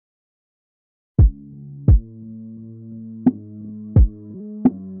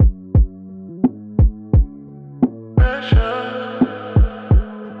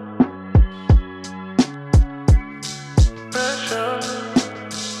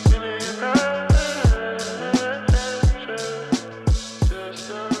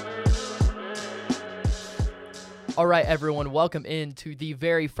right, everyone, welcome into the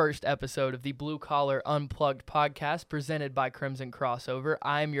very first episode of the Blue Collar Unplugged Podcast presented by Crimson Crossover.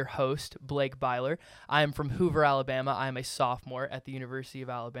 I'm your host, Blake Byler. I am from Hoover, Alabama. I am a sophomore at the University of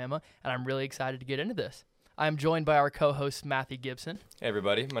Alabama, and I'm really excited to get into this. I'm joined by our co-host, Matthew Gibson. Hey,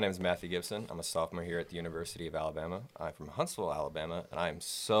 everybody. My name is Matthew Gibson. I'm a sophomore here at the University of Alabama. I'm from Huntsville, Alabama, and I am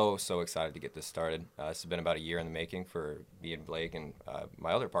so excited to get this started. This has been about a year in the making for me and Blake and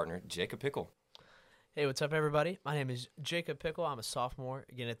my other partner, Jacob Pickle. Hey, what's up, everybody? My name is Jacob Pickle. I'm a sophomore,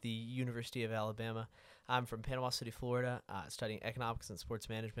 again, at the University of Alabama. I'm from Panama City, Florida, studying economics and sports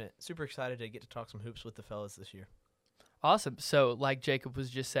management. Super excited to get to talk some hoops with the fellas this year. Awesome. So, like Jacob was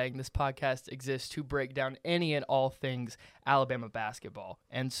just saying, this podcast exists to break down any and all things Alabama basketball.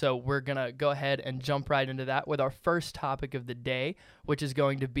 And so we're going to go ahead and jump right into that with our first topic of the day, which is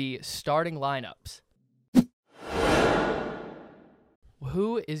going to be starting lineups.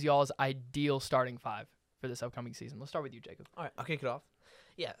 Who is y'all's ideal starting five for this upcoming season? Let's start with you, Jacob. All right, I'll kick it off.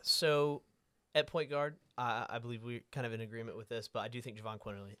 Yeah, so at point guard, I believe we're kind of in agreement with this, but I do think Juwan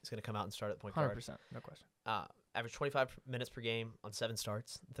Gary is going to come out and start at point guard. 100%, no question. Average 25 minutes per game on 7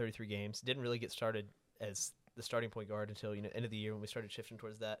 starts, 33 games. Didn't really get started as the starting point guard until end of the year when we started shifting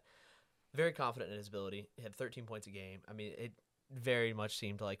towards that. Very confident in his ability. He had 13 points a game. I mean, it very much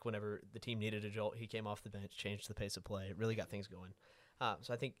seemed like whenever the team needed a jolt, he came off the bench, changed the pace of play. It really got things going.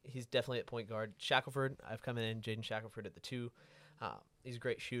 So I think he's definitely at point guard. Shackelford, I've come in, Jaden Shackelford at the 2. He's a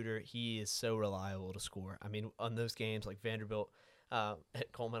great shooter. He is so reliable to score. I mean, on those games like Vanderbilt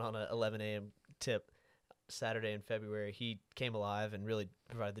at Coleman on a 11 a.m. tip Saturday in February, he came alive and really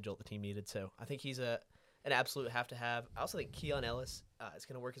provided the jolt the team needed. So I think he's an absolute have-to-have. I also think Keon Ellis is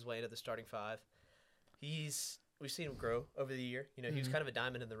going to work his way into the starting 5. We've seen him grow over the year. He was kind of a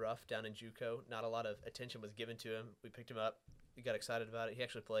diamond in the rough down in JUCO. Not a lot of attention was given to him. We picked him up. We got excited about it. He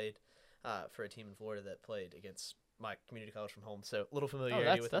actually played for a team in Florida that played against my community college from home. So a little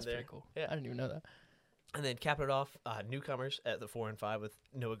familiarity with him there. That's pretty cool. Yeah. I didn't even know that. And then capping it off, newcomers at the 4 and 5 with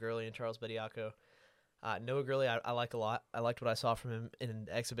Noah Gurley and Charles Bediako. Noah Gurley I like a lot. I liked what I saw from him in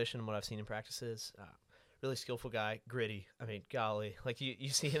the exhibition and what I've seen in practices. Really skillful guy, gritty. I mean, golly, like you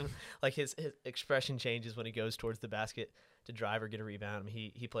see him, like his expression changes when he goes towards the basket to drive or get a rebound. I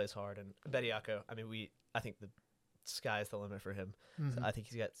mean, he plays hard. And Bediako, I mean, I think the sky is the limit for him. Mm-hmm. So I think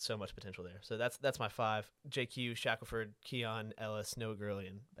he's got so much potential there. So that's my 5: JQ, Shackelford, Keon Ellis, Noah Gurley,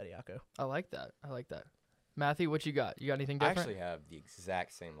 and Bediako. I like that. Matthew, what you got? You got anything different? I actually have the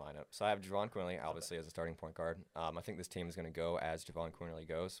exact same lineup. So I have Juwan Gary, obviously, as a starting point guard. I think this team is going to go as Juwan Gary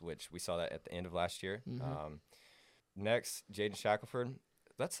goes, which we saw that at the end of last year. Mm-hmm. Next, Jaden Shackelford.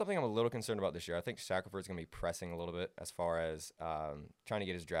 That's something I'm a little concerned about this year. I think Shackelford's going to be pressing a little bit as far as trying to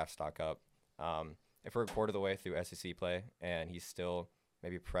get his draft stock up. If we're a quarter of the way through SEC play and he's still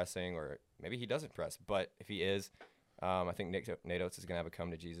maybe pressing, or maybe he doesn't press, but if he is, I think Nate Oates is going to have a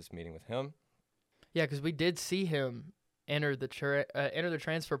come-to-Jesus meeting with him. Yeah, because we did see him enter the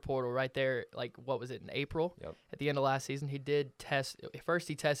transfer portal right there, like, what was it, in April? Yep. At the end of last season. He did test. First,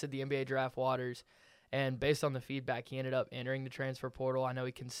 he tested the NBA draft waters, and based on the feedback, he ended up entering the transfer portal. I know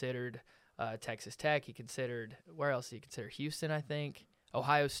he considered Texas Tech. He considered, where else did he consider? Houston, I think.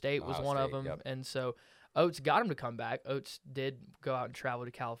 Ohio State was one of them. Yep. And so Oates got him to come back. Oates did go out and travel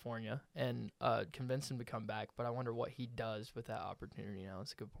to California and convince him to come back, but I wonder what he does with that opportunity now.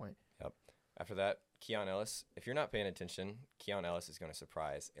 That's a good point. Yep. After that, Keon Ellis. If you're not paying attention, Keon Ellis is going to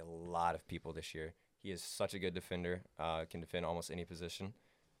surprise a lot of people this year. He is such a good defender, can defend almost any position.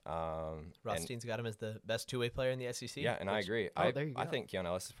 Rothstein's got him as the best two-way player in the SEC. Yeah, and I agree. There you go. I think Keon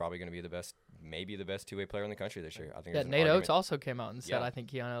Ellis is probably going to be maybe the best two-way player in the country this year. I think. Yeah, Nate Oates also came out and said, I think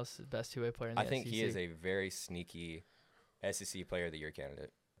Keon Ellis is the best two-way player in the SEC. I think he is a very sneaky SEC Player of the Year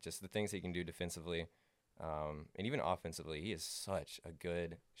candidate. Just the things he can do defensively, and even offensively, he is such a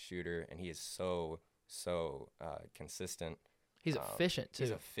good shooter, and he is so consistent. He's efficient, too.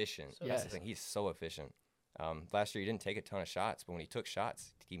 He's efficient. So That's the thing. He's so efficient. Last year, he didn't take a ton of shots, but when he took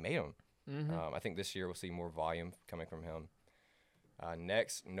shots, he made them. Mm-hmm. I think this year we'll see more volume coming from him.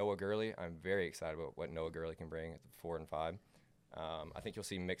 Next, Noah Gurley. I'm very excited about what Noah Gurley can bring at the 4 and 5. I think you'll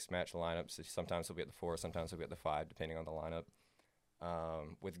see mixed match lineups. Sometimes he'll be at the 4, sometimes he'll be at the 5, depending on the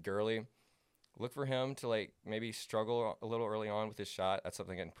lineup. With Gurley, look for him to maybe struggle a little early on with his shot. That's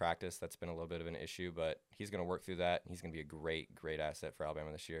something in practice that's been a little bit of an issue, but he's going to work through that. He's going to be a great asset for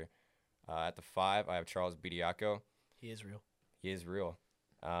Alabama this year. At the 5, I have Charles Bediako. He is real.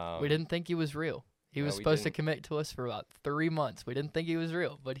 We didn't think he was real. He was supposed to commit to us for about 3 months. We didn't think he was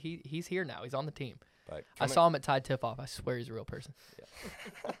real, but he's here now. He's on the team. But I saw him at Tide Tip-Off. I swear he's a real person.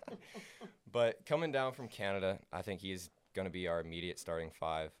 Yeah. But coming down from Canada, I think he's going to be our immediate starting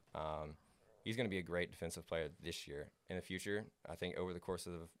 5. he's going to be a great defensive player this year. In the future, I think over the course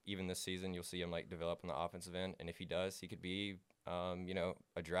of even this season, you'll see him like develop on the offensive end. And if he does, he could be,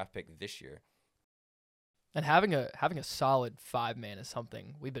 a draft pick this year. And having a solid 5-man is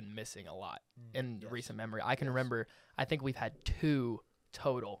something we've been missing a lot in recent memory. I can remember, I think we've had 2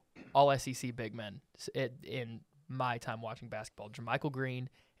 total all-SEC big men in my time watching basketball, Jermichael Green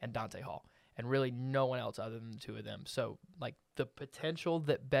and Dante Hall, and really no one else other than the 2 of them. So, like, the potential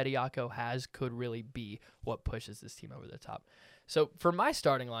that Bediako has could really be what pushes this team over the top. So, for my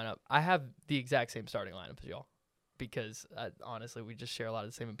starting lineup, I have the exact same starting lineup as y'all because, honestly, we just share a lot of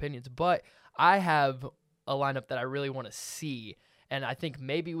the same opinions. But I have a lineup that I really want to see, and I think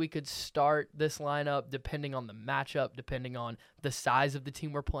maybe we could start this lineup depending on the matchup, depending on the size of the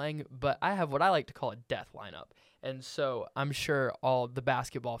team we're playing, but I have what I like to call a death lineup. And so I'm sure all the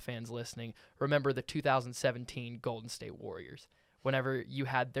basketball fans listening remember the 2017 Golden State Warriors, whenever you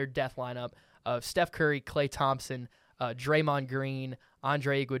had their death lineup of Steph Curry, Klay Thompson, Draymond Green,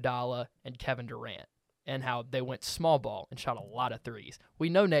 Andre Iguodala, and Kevin Durant, and how they went small ball and shot a lot of threes. We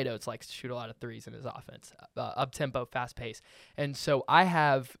know Nate Oates likes to shoot a lot of threes in his offense, up-tempo, fast pace. And so I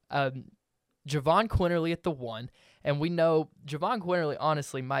have Juwan Gary at the 1, and we know Juwan Gary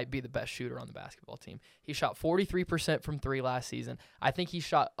honestly might be the best shooter on the basketball team. He shot 43% from 3 last season. I think he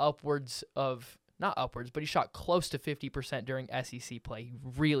shot not upwards, but he shot close to 50% during SEC play. He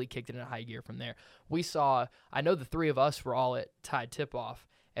really kicked it in a high gear from there. I know the 3 of us were all at tied tip-off,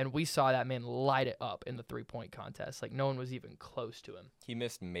 and we saw that man light it up in the 3-point contest. Like, no one was even close to him. He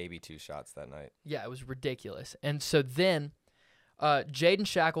missed maybe 2 shots that night. Yeah, it was ridiculous. And so then Jaden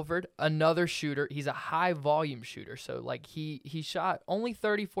Shackelford, another shooter. He's a high-volume shooter. So, like, he shot only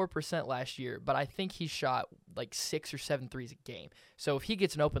 34% last year, but I think he shot, like, 6 or 7 threes a game. So if he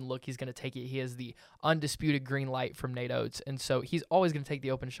gets an open look, he's going to take it. He has the undisputed green light from Nate Oates, and so he's always going to take the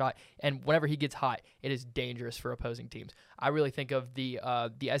open shot, and whenever he gets hot, it is dangerous for opposing teams. I really think of the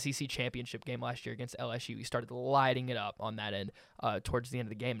SEC championship game last year against LSU. He started lighting it up on that end towards the end of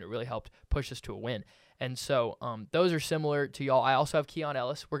the game, and it really helped push us to a win. And so those are similar to y'all. I also have Keon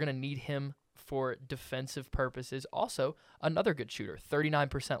Ellis. We're going to need him for defensive purposes. Also, another good shooter,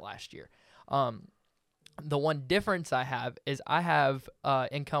 39% last year. The one difference I have is I have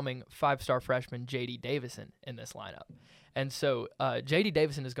incoming 5-star freshman J.D. Davison in this lineup. And so J.D.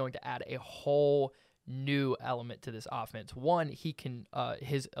 Davison is going to add a whole new element to this offense. One, he can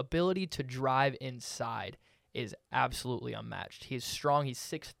his ability to drive inside is absolutely unmatched. He is strong. He's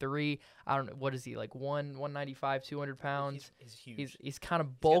 6'3". I don't know, what is he, like 195, 200 pounds? He's huge. He's kind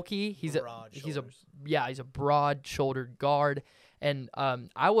of bulky. He's a broad-shouldered guard. And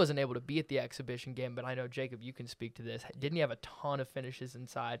I wasn't able to be at the exhibition game, but I know, Jacob, you can speak to this. Didn't he have a ton of finishes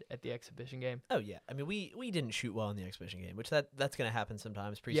inside at the exhibition game? Oh, yeah. I mean, we didn't shoot well in the exhibition game, which that's going to happen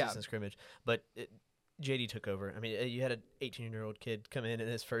sometimes, preseason scrimmage. But JD took over. I mean, you had an 18-year-old kid come in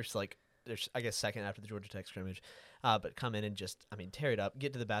his first, second after the Georgia Tech scrimmage, but come in and just, tear it up,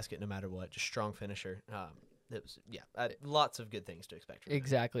 get to the basket no matter what, just strong finisher. Lots of good things to expect from him.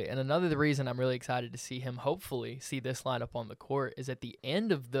 Exactly. And another reason I'm really excited to see him hopefully see this lineup on the court is at the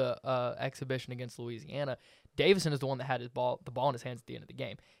end of the exhibition against Louisiana, Davison is the one that had the ball in his hands at the end of the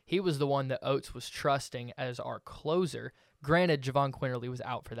game. He was the one that Oates was trusting as our closer. Granted, Juwan Gary was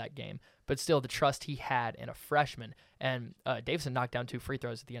out for that game, but still the trust he had in a freshman. And Davison knocked down 2 free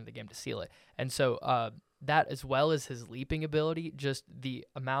throws at the end of the game to seal it. And so that, as well as his leaping ability, just the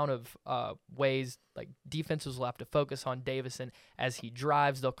amount of ways like defenses will have to focus on Davison as he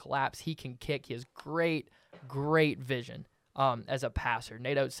drives, they'll collapse, he can kick, he has great vision as a passer.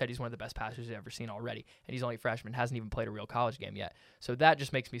 Nate Oates said he's one of the best passers he's ever seen already, and he's only a freshman, hasn't even played a real college game yet. So that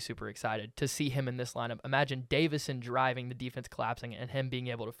just makes me super excited to see him in this lineup. Imagine Davison driving, the defense collapsing, and him being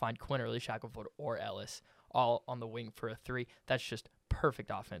able to find Quinterly, Shackelford, or Ellis all on the wing for a 3. That's just perfect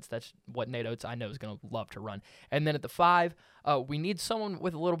offense. That's what Nate Oates, I know, is going to love to run. And then at the 5, we need someone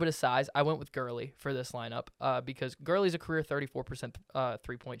with a little bit of size. I went with Gurley for this lineup because Gurley's a career 34%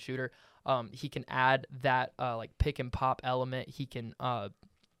 3-point shooter. He can add that pick and pop element. He's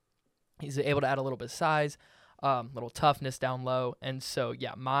able to add a little bit of size, little toughness down low. And so,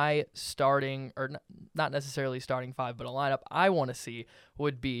 my starting, or not necessarily starting 5, but a lineup I want to see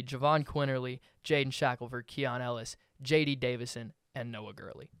would be Juwan Gary, Jaden Shackelford, Keon Ellis, J.D. Davison, and Noah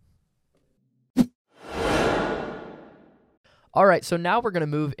Gurley. All right, so now we're going to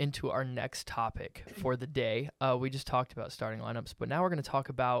move into our next topic for the day. We just talked about starting lineups, but now we're going to talk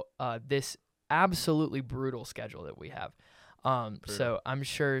about this absolutely brutal schedule that we have. So I'm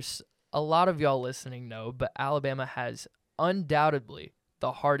sure a lot of y'all listening know, but Alabama has undoubtedly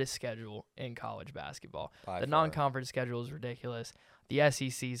the hardest schedule in college basketball. By The far. non-conference schedule is ridiculous. The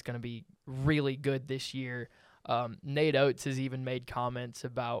SEC is going to be really good this year. Nate Oates has even made comments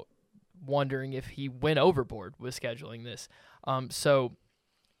about wondering if he went overboard with scheduling this. So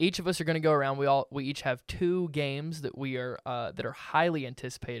each of us are going to go around. We each have 2 games that we are that are highly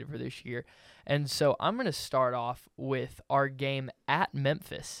anticipated for this year. And so I'm going to start off with our game at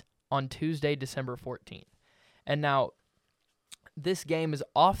Memphis on Tuesday, December 14th. And now this game is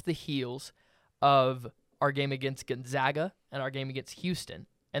off the heels of our game against Gonzaga and our game against Houston.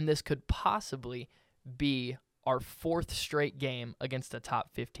 And this could possibly be our 4th straight game against a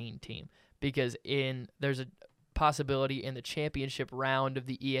top 15 team, because there's a possibility in the championship round of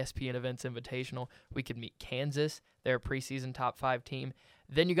the ESPN Events Invitational we could meet Kansas, their preseason top 5 team.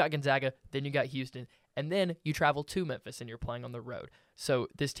 Then you got Gonzaga, then you got Houston, and then you travel to Memphis and you're playing on the road. So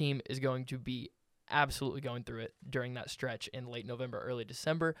this team is going to be absolutely going through it during that stretch in late November, early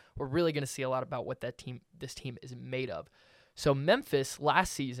December. We're really going to see a lot about what this team is made of. So Memphis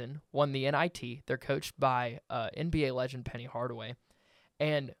last season won the NIT. They're coached by NBA legend Penny Hardaway,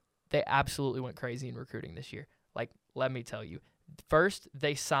 and they absolutely went crazy in recruiting this year. Like, let me tell you. First,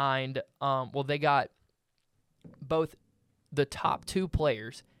 they signed they got both the top 2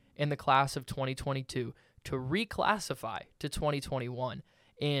 players in the class of 2022 to reclassify to 2021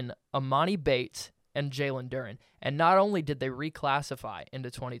 in Amani Bates and Jalen Duren. And not only did they reclassify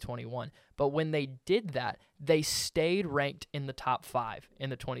into 2021, but when they did that, they stayed ranked in the top 5 in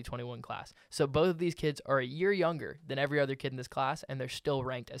the 2021 class. So both of these kids are a year younger than every other kid in this class, and they're still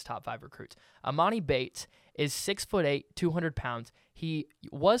ranked as top 5 recruits. Amani Bates is 6'8", 200 pounds. He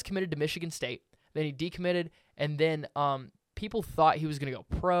was committed to Michigan State, then he decommitted, and then people thought he was going to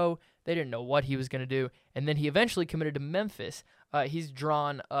go pro. They didn't know what he was going to do, and then he eventually committed to Memphis. He's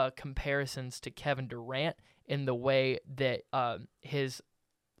drawn comparisons to Kevin Durant in the way that his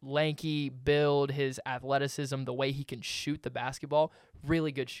lanky build, his athleticism, the way he can shoot the basketball,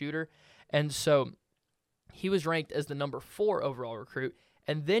 really good shooter. And so he was ranked as the number 4 overall recruit.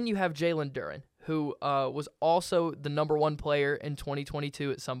 And then you have Jalen Duren, who was also the number 1 player in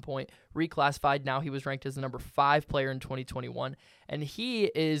 2022 at some point, reclassified. Now he was ranked as the number 5 player in 2021. And he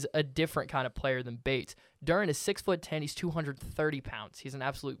is a different kind of player than Bates. Duren is 6'10". He's 230 pounds. He's an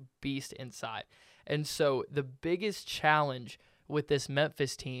absolute beast inside. And so the biggest challenge with this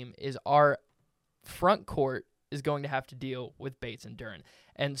Memphis team is our front court is going to have to deal with Bates and Duren.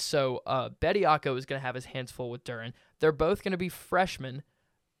 And so Bediako is going to have his hands full with Duren. They're both going to be freshmen,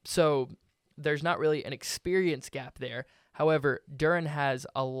 so there's not really an experience gap there. However, Duren has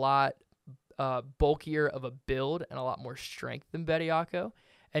a lot bulkier of a build and a lot more strength than Bediako.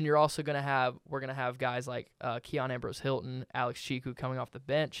 And we're going to have guys like Keon Ambrose Hilton, Alex Chiku coming off the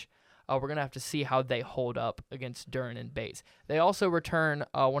bench. We're going to have to see how they hold up against Duren and Bates. They also return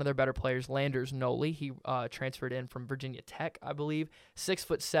one of their better players, Landers Noli. He transferred in from Virginia Tech, I believe.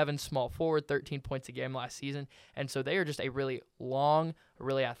 6'7", small forward, 13 points a game last season. And so they are just a really long, a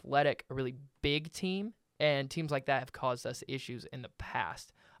really athletic, a really big team. And teams like that have caused us issues in the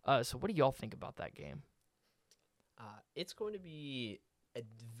past. So what do y'all think about that game? It's going to be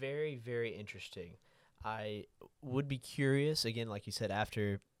very, very interesting. I would be curious, again, like you said,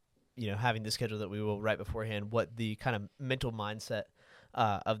 after having the schedule that we will right beforehand, what the kind of mental mindset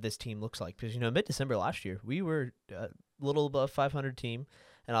of this team looks like. Because, mid-December last year, we were a little above 500 team,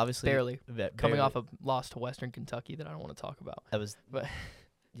 and obviously barely coming off a loss to Western Kentucky that I don't want to talk about. That was, but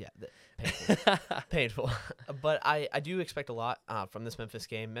yeah, painful. Painful. But I do expect a lot from this Memphis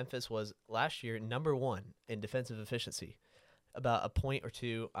game. Memphis was last year number 1 in defensive efficiency, about a point or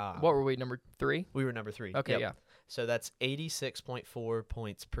 2. What were we, number 3? We were number 3. Okay, yep. yeah. So that's 86.4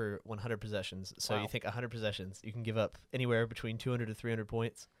 points per 100 possessions. So Wow. you think 100 possessions, you can give up anywhere between 200 to 300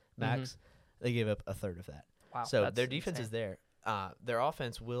 points max. They gave up a third of that. Wow, So that's their defense insane. is there. Their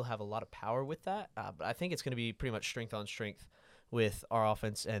offense will have a lot of power with that, but I think it's going to be pretty much strength on strength with our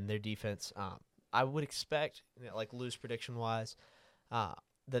offense and their defense. I would expect, like Lou's prediction-wise,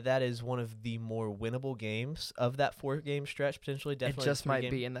 that is one of the more winnable games of that 4-game stretch, potentially. Definitely It just might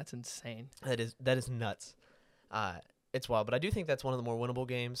be, and that's insane. That is nuts. It's wild, but I do think that's one of the more winnable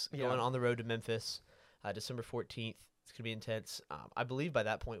games. Yeah. Going on the road to Memphis, December 14th. It's going to be intense. I believe by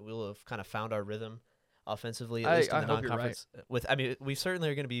that point we'll have kind of found our rhythm offensively, at least in the hope you're non-conference. We certainly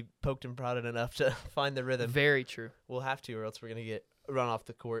are going to be poked and prodded enough to find the rhythm. Very true. We'll have to, or else we're going to get run off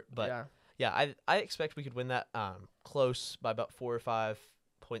the court. But yeah. I expect we could win that close by about 4 or 5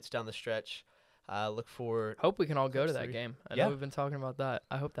 points down the stretch. Hope we can all go to that 3. game. I know we've been talking about that.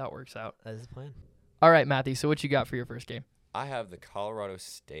 I hope that works out. That is the plan. All right, Matthew, so what you got for your first game? I have the Colorado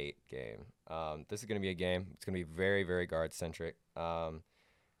State game. This is going to be a game. It's going to be very, very guard-centric.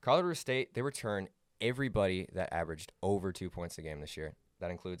 Colorado State, they return everybody that averaged over 2 points a game this year.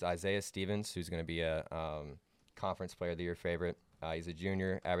 That includes Isaiah Stevens, who's going to be a Conference Player of the Year favorite. He's a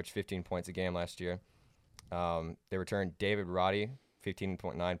junior, averaged 15 points a game last year. They returned David Roddy,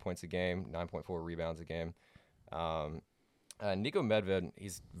 15.9 points a game, 9.4 rebounds a game. Nico Medved,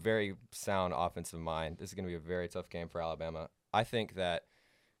 he's very sound offensive mind. This is going to be a very tough game for Alabama. I think that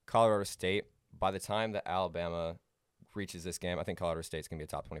Colorado State, by the time that Alabama reaches this game, I think Colorado State's going to be a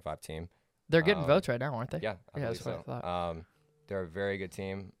top 25 team. They're getting votes right now, aren't they? Yeah, I believe that's what so. I thought. They're a very good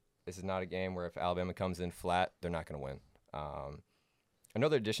team. This is not a game where if Alabama comes in flat, they're not going to win.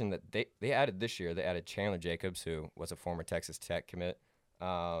 Another addition that they added this year, they added Chandler Jacobs, who was a former Texas Tech commit.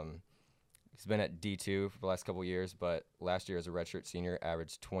 He's been at D2 for the last couple of years, but last year as a redshirt senior,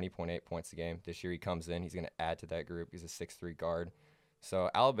 averaged 20.8 points a game. This year he comes in, he's going to add to that group. He's a 6'3" guard. So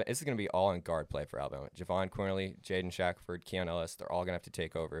Alabama, this is going to be all in guard play for Alabama. Javon Quinterly, Jaden Shackelford, Keon Ellis, they're all going to have to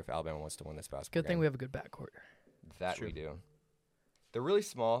take over if Alabama wants to win this basketball Good thing game. we have a good backcourt. That we do. They're really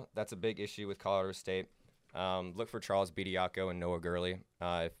small. That's a big issue with Colorado State. Look for Charles Bediako and Noah Gurley.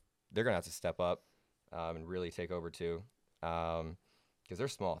 If they're going to have to step up and really take over too, because they're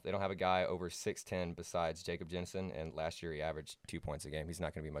small. They don't have a guy over 6'10" besides Jacob Jensen, and last year he averaged 2 points a game. He's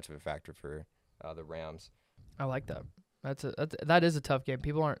not going to be much of a factor for the Rams. I like that. That is a tough game.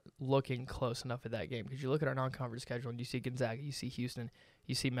 People aren't looking close enough at that game because you look at our non-conference schedule and you see Gonzaga, you see Houston,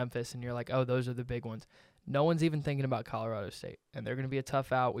 you see Memphis, and you're like, oh, those are the big ones. No one's even thinking about Colorado State, and they're going to be a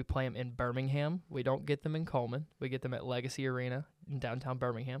tough out. We play them in Birmingham. We don't get them in Coleman. We get them at Legacy Arena in downtown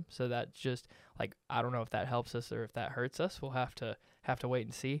Birmingham. So that's just like, I don't know if that helps us or if that hurts us. We'll have to wait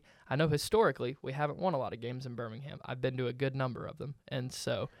and see. I know historically we haven't won a lot of games in Birmingham. I've been to a good number of them, and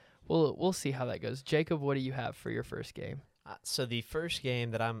so we'll see how that goes. Jacob, what do you have for your first game? So the first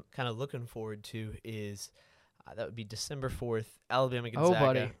game that I'm kind of looking forward to is that would be December 4th, Alabama Gonzaga. Oh,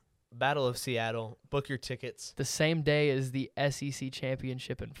 buddy. Battle of Seattle. Book your tickets. The same day as the SEC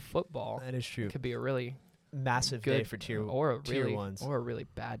championship in football. That is true. It could be a really massive good day for tier really ones. Or a really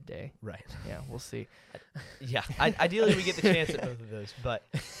bad day. Right. Yeah, we'll see. Yeah. Ideally, we get the chance at both of those. But,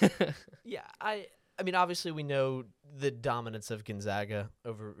 yeah, I mean, obviously, we know the dominance of Gonzaga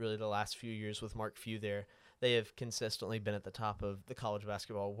over really the last few years with Mark Few there. They have consistently been at the top of the college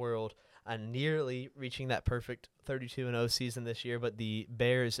basketball world, nearly reaching that perfect 32-0 season this year. But the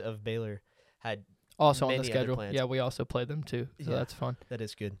Bears of Baylor had also many on the schedule. plans. Yeah, we also played them too, so that's fun. That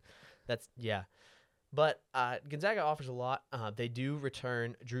is good. But Gonzaga offers a lot. They do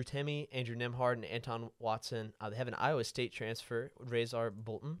return Drew Timme, Andrew Nembhard, and Anton Watson. They have an Iowa State transfer, Razor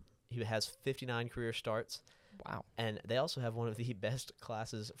Bolton, who has 59 career starts. Wow. And they also have one of the best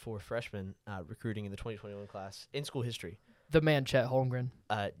classes for freshmen recruiting in the 2021 class in school history. The man, Chet Holmgren.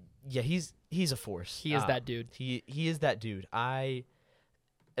 Yeah, he's a force. He is that dude. He is that dude. I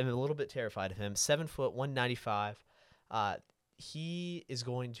am a little bit terrified of him. 7 foot, 195. He is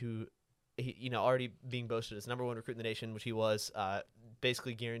going to, already being boasted as number one recruit in the nation, which he was,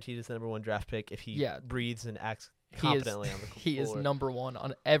 basically guaranteed as the number one draft pick if he breathes and acts competently on the floor. He is number one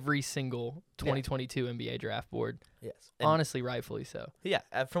on every single 2022 NBA draft board. Yes. Honestly, rightfully so. Yeah,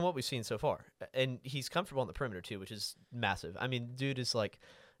 from what we've seen so far. And he's comfortable on the perimeter, too, which is massive. I mean, dude is like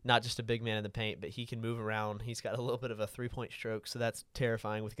not just a big man in the paint, but he can move around. He's got a little bit of a three-point stroke, so that's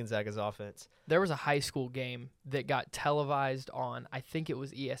terrifying with Gonzaga's offense. There was a high school game that got televised on, I think it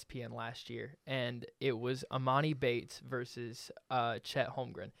was ESPN last year, and it was Amani Bates versus Chet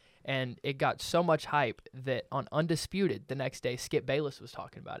Holmgren. And it got so much hype that on Undisputed the next day, Skip Bayless was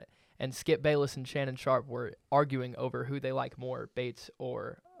talking about it. And Skip Bayless and Shannon Sharp were arguing over who they like more, Bates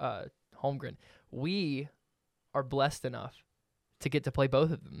or Holmgren. We are blessed enough to get to play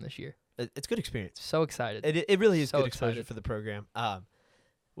both of them this year. It's good experience. So excited. It really is so good exposure excited for the program.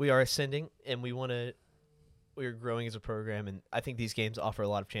 We are ascending, and we're growing as a program, and I think these games offer a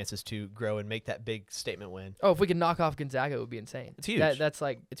lot of chances to grow and make that big statement win. Oh, if we could knock off Gonzaga, it would be insane. It's huge. That's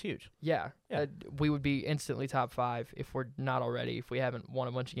like, it's huge. Yeah. We would be instantly top 5 if we're not already. If we haven't won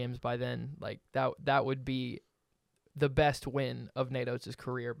a bunch of games by then, like that would be the best win of Nate Oates'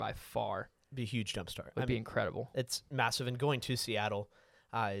 career by far. Be a huge jump start. It would be incredible. It's massive, and going to Seattle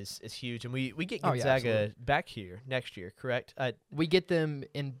is huge. And we get Gonzaga back here next year, correct? We get them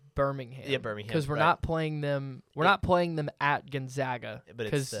in Birmingham. Yeah, Birmingham. Because we're not playing them. We're not playing them at Gonzaga.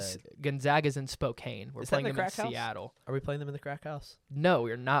 Because Gonzaga's in Spokane. We're playing them in Seattle. Are we playing them in the Crack House? No,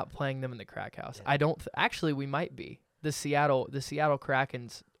 we're not playing them in the Crack House. Yeah. I don't. Actually, we might be. The Seattle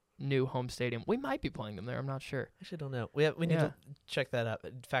Kraken's new home stadium. We might be playing them there. I'm not sure. Actually, don't know. We need to check that up.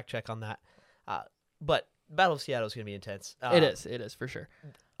 Fact check on that. But Battle of Seattle is going to be intense. It is for sure.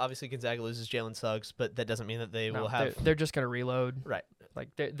 Obviously, Gonzaga loses Jalen Suggs, but that doesn't mean that they will have. They're just going to reload. Right. Like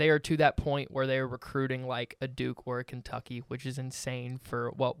they are to that point where they are recruiting like a Duke or a Kentucky, which is insane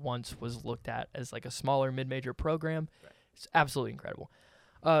for what once was looked at as like a smaller mid-major program. Right. It's absolutely incredible.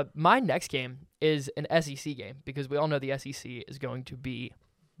 My next game is an SEC game because we all know the SEC is going to be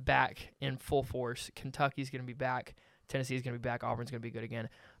back in full force. Kentucky's going to be back. Tennessee's going to be back. Auburn's going to be good again.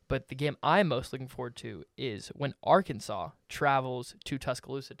 But the game I'm most looking forward to is when Arkansas travels to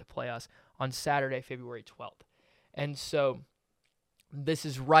Tuscaloosa to play us on Saturday, February 12th. And so this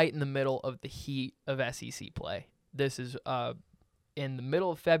is right in the middle of the heat of SEC play. This is in the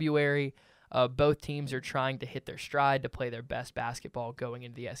middle of February. Both teams are trying to hit their stride to play their best basketball going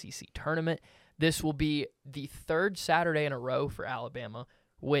into the SEC tournament. This will be the third Saturday in a row for Alabama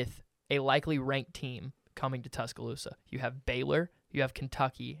with a likely ranked team coming to Tuscaloosa. You have Baylor, you have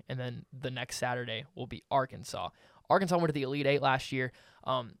Kentucky, and then the next Saturday will be Arkansas. Arkansas went to the Elite Eight last year.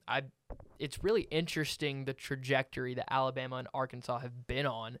 It's really interesting the trajectory that Alabama and Arkansas have been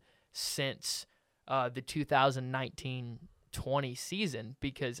on since the 2019-20 season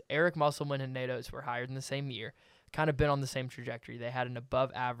because Eric Musselman and Nate Oates were hired in the same year, kind of been on the same trajectory. They had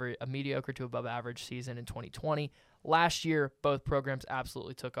a mediocre to above average season in 2020. Last year, both programs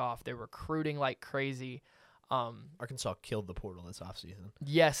absolutely took off. They're recruiting like crazy. Arkansas killed the portal this offseason.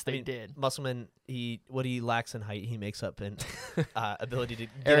 Yes, they did. Musselman, what he lacks in height, he makes up in ability to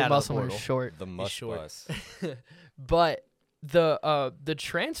get Eric out Musselman of the portal. is short. The must bus. But the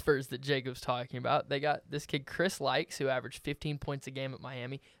transfers that Jacob's talking about, they got this kid Chris Likes who averaged 15 points a game at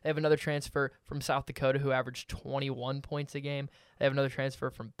Miami. They have another transfer from South Dakota who averaged 21 points a game. They have another transfer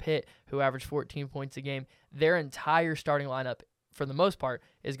from Pitt who averaged 14 points a game. Their entire starting lineup, for the most part,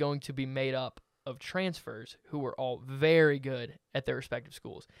 is going to be made up of transfers who were all very good at their respective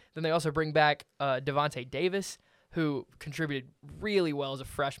schools. Then they also bring back Devontae Davis, who contributed really well as a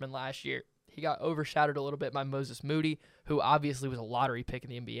freshman last year. He got overshadowed a little bit by Moses Moody, who obviously was a lottery pick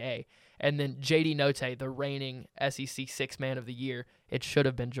in the NBA. And then J.D. Notae, the reigning SEC Sixth Man of the Year. It should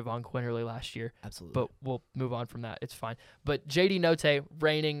have been Javon Quinterly last year. Absolutely. But we'll move on from that. It's fine. But J.D. Notae,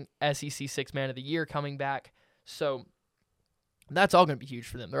 reigning SEC Sixth Man of the Year, coming back. So that's all going to be huge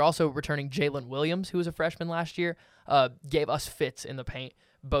for them. They're also returning Jalen Williams, who was a freshman last year, gave us fits in the paint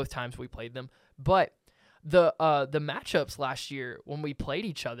both times we played them. But the matchups last year when we played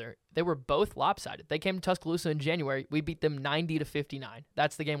each other, they were both lopsided. They came to Tuscaloosa in January. We beat them 90-59.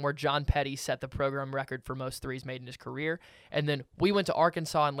 That's the game where John Petty set the program record for most threes made in his career. And then we went to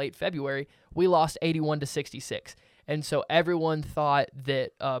Arkansas in late February. We lost 81-66. And so everyone thought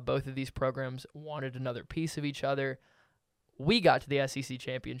that both of these programs wanted another piece of each other. We got to the SEC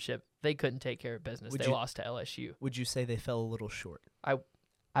championship. They couldn't take care of business. They lost to LSU. Would you say they fell a little short?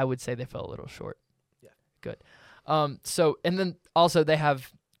 I would say they fell a little short. Yeah. Good. So, and then also they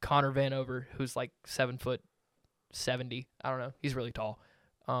have Connor Vanover, who's like 7'70". I don't know. He's really tall.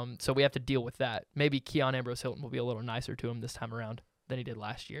 So we have to deal with that. Maybe Keon Ambrose Hilton will be a little nicer to him this time around than he did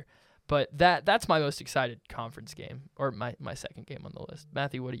last year. But that's my most excited conference game, or my second game on the list.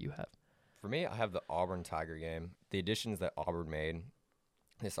 Matthew, what do you have? For me, I have the Auburn Tiger game. The additions that Auburn made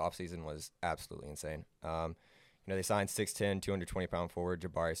this offseason was absolutely insane. They signed 6'10", 220-pound forward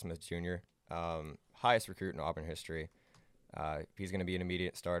Jabari Smith Jr., highest recruit in Auburn history. He's going to be an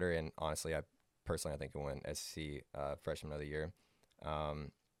immediate starter, and honestly, I think he'll win SEC Freshman of the Year.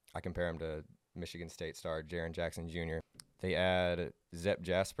 I compare him to Michigan State star Jaren Jackson Jr. They add Zep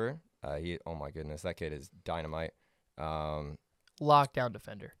Jasper. Oh my goodness, that kid is dynamite. Lockdown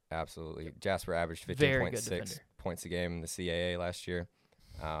defender. Absolutely. Jasper averaged 15.6 points a game in the CAA last year.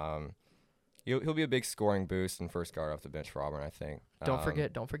 He'll be a big scoring boost and first guard off the bench for Auburn, I think. Don't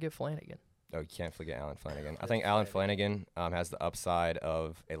forget Flanagan. Oh, you can't forget Alan Flanagan. I think Alan Flanagan has the upside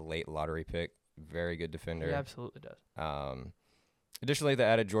of a late lottery pick. Very good defender. He absolutely does. Additionally, they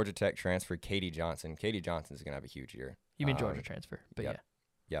added Georgia Tech transfer Katie Johnson. Katie Johnson's going to have a huge year. You mean Georgia transfer, but yep.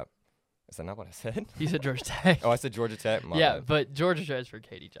 Yep. Is that not what I said? You said Georgia Tech. Oh, I said Georgia Tech. My yeah, bad. But Georgia transfer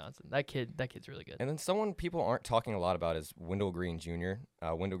Katie Johnson. That kid's really good. And then someone people aren't talking a lot about is Wendell Green Jr.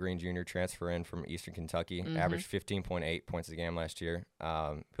 Wendell Green Jr. transfer in from Eastern Kentucky, averaged 15.8 points a game last year.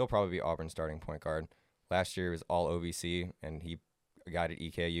 He'll probably be Auburn's starting point guard. Last year was all OVC, and he guided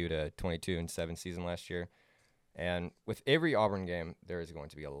EKU to 22-7 season last year. And with every Auburn game, there is going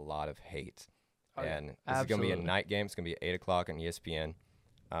to be a lot of hate. Oh, and yeah. this is going to be a night game. It's going to be at 8 o'clock on ESPN.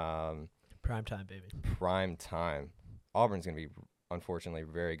 Prime time, baby. Prime time. Auburn's going to be, unfortunately,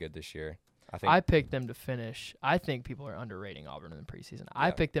 very good this year. I picked them to finish. I think people are underrating Auburn in the preseason. Yeah.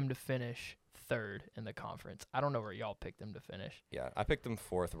 I picked them to finish third in the conference. I don't know where y'all picked them to finish. Yeah, I picked them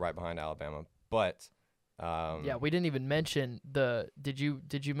fourth, right behind Alabama. But Yeah, we didn't even mention Did you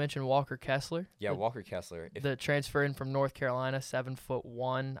mention Walker Kessler? Yeah, Walker Kessler. The transfer in from North Carolina,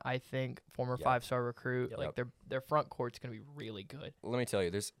 7'1", I think, former 5-star recruit. Yep. Like their front court's gonna be really good. Let me tell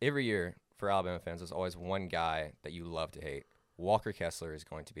you, there's every year for Alabama fans, there's always one guy that you love to hate. Walker Kessler is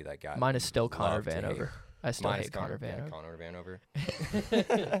going to be that guy. Mine is still Connor love to Vanover. hate. I still Mine is hate Connor Vanover. Yeah, Connor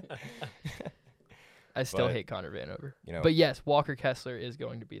Vanover. I still But, hate Connor Vanover. you know, But yes, Walker Kessler is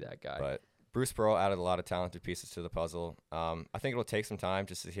going to be that guy. But Bruce Pearl added a lot of talented pieces to the puzzle. I think it'll take some time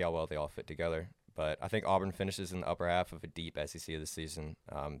just to see how well they all fit together. But I think Auburn finishes in the upper half of a deep SEC this season.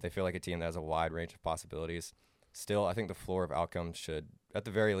 They feel like a team that has a wide range of possibilities. Still, I think the floor of outcomes should, at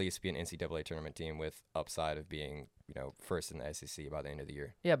the very least, be an NCAA tournament team with upside of being, first in the SEC by the end of the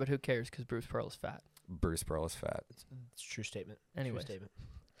year. Yeah, but who cares? Because Bruce Pearl is fat. Bruce Pearl is fat. It's a true statement. Anyways. True statement.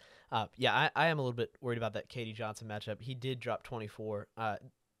 Yeah, I am a little bit worried about that Katie Johnson matchup. He did drop 24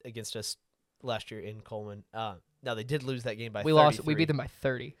 against us last year in Coleman. Now they did lose that game by 33. We beat them by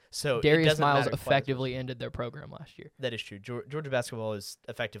 30. So Darius Miles effectively ended their program last year. That is true. Georgia basketball is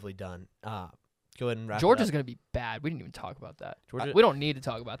effectively done. Go ahead and wrap Georgia's it up. going to be bad. We didn't even talk about that. Georgia, We don't need to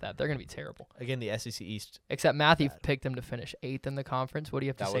talk about that. They're going to be terrible. again, the SEC East. Except Matthew Bad. picked them to finish 8th in the conference. What do you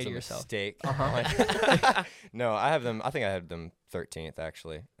have to That say was to a yourself? mistake. Uh-huh. No, I think I have them 13th,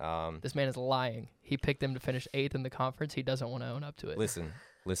 actually. This man is lying. He picked them to finish 8th in the conference. He doesn't want to own up to it.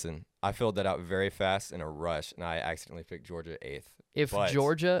 Listen. I filled that out very fast in a rush, and I accidentally picked Georgia 8th. If But-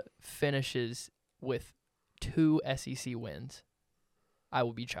 Georgia finishes with 2 SEC wins, I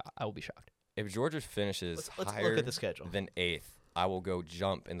will be shocked. If Georgia finishes Let's higher look at the schedule. than 8th, I will go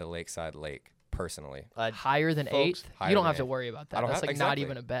jump in the Lakeside Lake, personally. Higher than folks, 8th? higher You don't than have to 8th. worry about I that. don't That's have- like not exactly.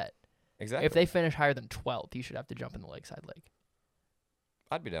 even a bet. Exactly. If they finish higher than 12th, you should have to jump in the Lakeside Lake.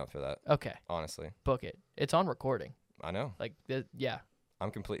 I'd be down for that, Okay, honestly. book it. It's on recording. I know. Like, yeah,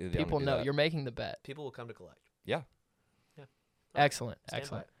 I'm completely down people to do know that. you're making the bet. People will come to collect. Yeah. Excellent, Stand by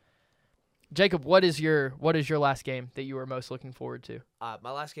excellent. it. Jacob, what is your last game that you were most looking forward to?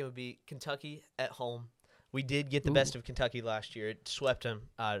 My last game would be Kentucky at home. We did get the best of Kentucky last year. It swept them.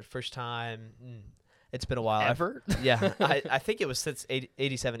 First time. It's been a while. Ever? Yeah. I think it was since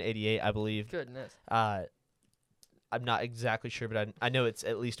 87, 88, I believe. Goodness, I'm not exactly sure, but I know it's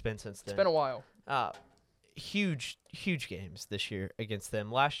at least been since then. it's been a while. Huge games this year against them.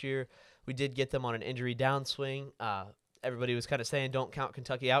 Last year, we did get them on an injury downswing. Everybody was kind of saying don't count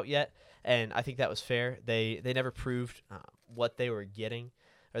Kentucky out yet, and I think that was fair. They never proved what they were getting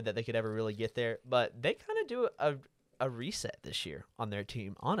or that they could ever really get there, but they kind of do a reset this year on their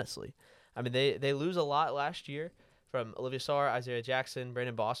team, honestly. I mean, they lose a lot last year from Olivia Sarr, Isaiah Jackson,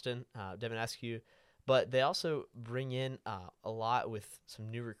 Brandon Boston, Devin Askew, but they also bring in a lot with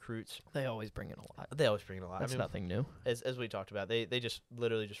some new recruits. They always bring in a lot. They always bring in a lot. That's I mean, nothing new. as we talked about, they just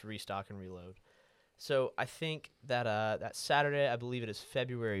literally just restock and reload. So I think that that Saturday, I believe it is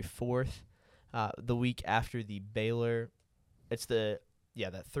February 4th, the week after the Baylor, it's that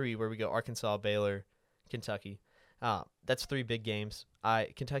 3 where we go Arkansas, Baylor, Kentucky. That's 3 big games.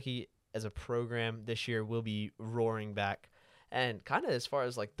 Kentucky as a program this year will be roaring back. And kind of as far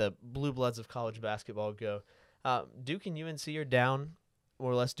as like the blue bloods of college basketball go, Duke and UNC are down,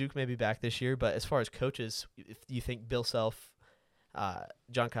 more or less. Duke may be back this year, but as far as coaches, if you think Bill Self,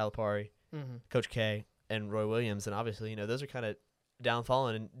 John Calipari, Coach K, and Roy Williams, and obviously, those are kind of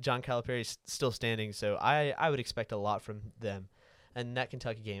downfallen, and John Calipari's still standing, so I would expect a lot from them. And that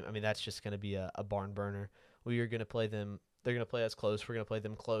Kentucky game, I mean, that's just going to be a barn burner. We are going to play them. They're going to play us close. We're going to play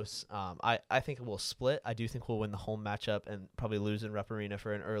them close. I think we'll split. I do think we'll win the home matchup and probably lose in Rupp Arena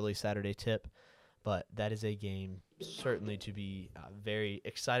for an early Saturday tip. But that is a game certainly to be very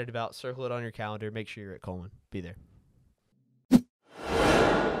excited about. Circle it on your calendar. Make sure you're at Coleman. Be there.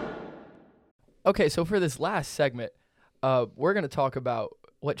 Okay, so for this last segment, we're going to talk about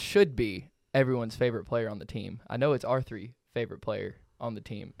what should be everyone's favorite player on the team. I know it's our 3 favorite player on the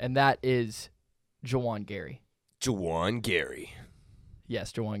team, and that is Juwan Gary. Juwan Gary.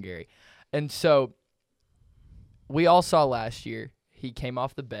 Yes, Juwan Gary. And so we all saw last year he came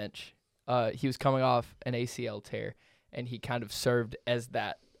off the bench. He was coming off an ACL tear, and he kind of served as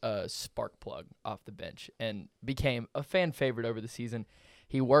that spark plug off the bench and became a fan favorite over the season.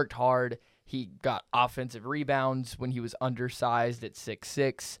 He worked hard. He got offensive rebounds when he was undersized at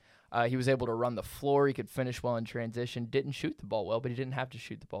 6'6". He was able to run the floor. He could finish well in transition. Didn't shoot the ball well, but he didn't have to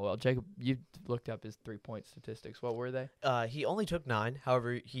shoot the ball well. Jacob, you looked up his 3-point statistics. What were they? He only took 9.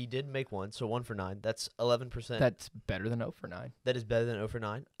 However, he did make 1, so 1 for 9. That's 11%. That's better than 0 for 9. That is better than 0 for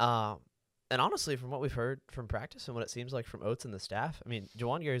 9. And honestly, from what we've heard from practice and what it seems like from Oates and the staff, I mean,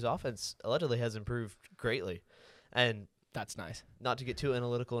 Juwan Gary's offense allegedly has improved greatly. And That's nice. not to get too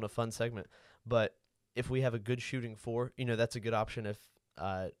analytical in a fun segment, but if we have a good shooting 4, that's a good option. If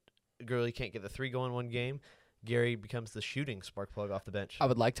Gurley can't get the 3 going one game, Gary becomes the shooting spark plug off the bench. I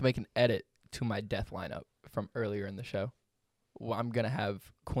would like to make an edit to my death lineup from earlier in the show. Well, I'm going to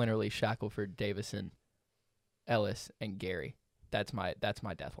have Quinterly, Shackelford, Davison, Ellis, and Gary. That's my death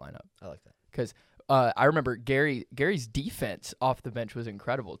lineup. I like that. Because I remember Gary's defense off the bench was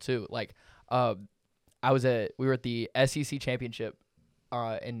incredible too. Like we were at the SEC championship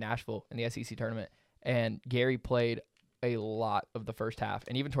in Nashville in the SEC tournament, and Gary played a lot of the first half,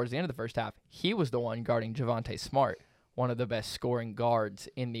 and even towards the end of the first half, he was the one guarding Javonte Smart, one of the best scoring guards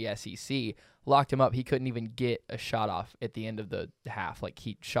in the SEC. Locked him up. He couldn't even get a shot off at the end of the half. Like,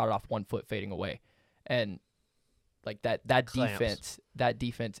 he shot it off 1 foot fading away, and like that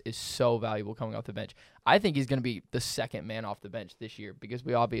defense is so valuable coming off the bench. I think he's going to be the second man off the bench this year, because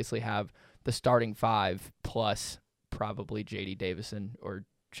we obviously have the starting 5 plus probably J.D. Davison or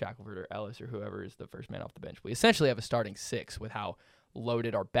Shackelford or Ellis or whoever is the first man off the bench. We essentially have a starting 6 with how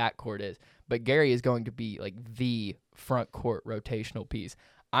loaded our backcourt is. But Gary is going to be like the front court rotational piece.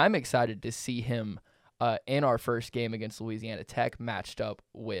 I'm excited to see him in our first game against Louisiana Tech matched up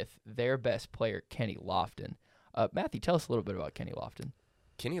with their best player, Kenny Lofton. Matthew, tell us a little bit about Kenny Lofton.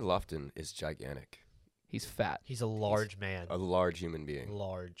 Kenny Lofton is gigantic. He's fat. He's a large man. A large human being.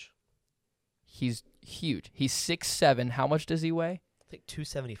 Large. He's huge. He's 6'7". How much does he weigh? I think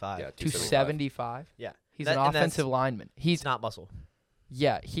 275. Yeah, 275. Yeah. He's an offensive lineman. He's not muscle.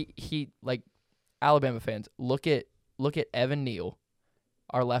 Yeah, he like Alabama fans, look at Evan Neal,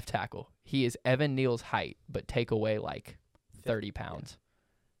 our left tackle. He is Evan Neal's height, but take away like 30 pounds.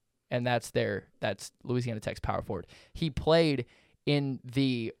 Yeah. And that's Louisiana Tech's power forward. He played in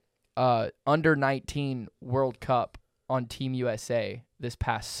the under 19 World Cup on Team USA this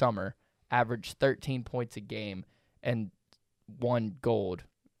past summer, averaged 13 points a game and won gold,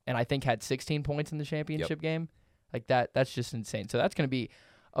 and I think had 16 points in the championship game. Like that's just insane. So that's going to be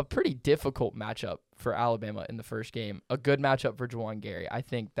a pretty difficult matchup for Alabama in the first game. A good matchup for Juwan Gary. I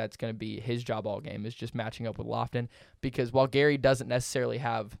think that's going to be his job all game, is just matching up with Lofton, because while Gary doesn't necessarily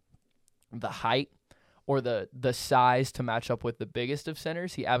have the height or the size to match up with the biggest of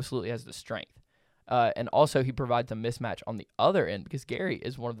centers, he absolutely has the strength. And also he provides a mismatch on the other end, because Gary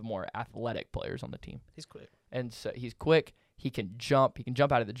is one of the more athletic players on the team. He's quick. And so he's quick. He can jump. He can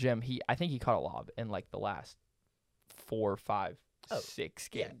jump out of the gym. I think he caught a lob in like the last 4, 5, 6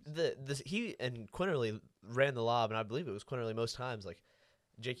 games. Yeah, he and Quinterly ran the lob, and I believe it was Quinterly most times. Like,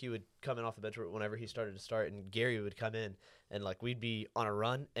 JQ would come in off the bench whenever he started to start, and Gary would come in, and like we'd be on a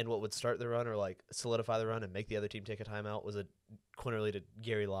run, and what would start the run or like solidify the run and make the other team take a timeout was a Quinterly to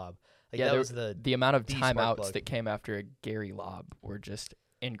Gary lob. Like, yeah, that was the amount of timeouts that came after a Gary lob were just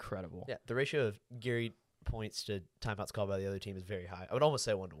incredible. Yeah, the ratio of Gary points to timeouts called by the other team is very high. I would almost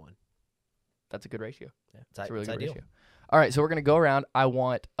say 1-1. That's a good ratio. Yeah, it's a really good ideal. ratio. All right, so we're going to go around. I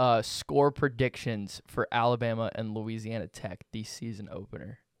want score predictions for Alabama and Louisiana Tech, the season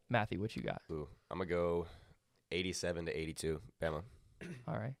opener. Matthew, what you got? Ooh, I'm going to go 87-82, Bama.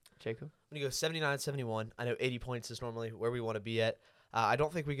 All right, Jacob? I'm going to go 79-71. I know 80 points is normally where we want to be at. I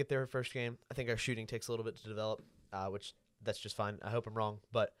don't think we get there first game. I think our shooting takes a little bit to develop, which that's just fine. I hope I'm wrong,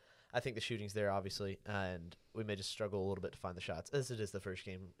 but I think the shooting's there, obviously, and we may just struggle a little bit to find the shots, as it is the first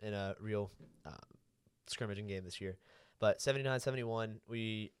game in a real scrimmaging game this year. But 79-71,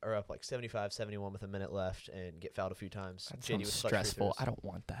 we are up like 75-71 with a minute left and get fouled a few times. That sounds stressful. I don't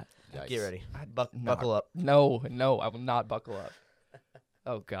want that. Yikes. Get ready. Buckle up. No, I will not buckle up.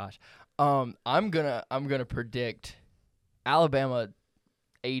 Oh gosh. I'm gonna predict Alabama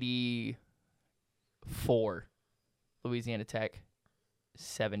 84, Louisiana Tech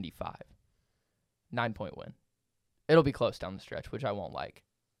 75. 9-point win. It'll be close down the stretch, which I won't like,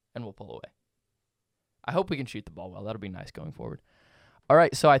 and we'll pull away. I hope we can shoot the ball well. That'll be nice going forward. All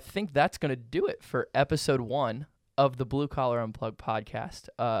right, so I think that's going to do it for episode 1 of the Blue Collar Unplugged podcast.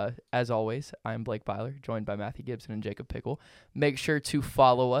 As always, I'm Blake Byler, joined by Matthew Gibson and Jacob Pickle. Make sure to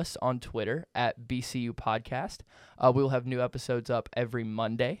follow us on Twitter at BCU Podcast. We will have new episodes up every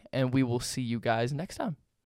Monday, and we will see you guys next time.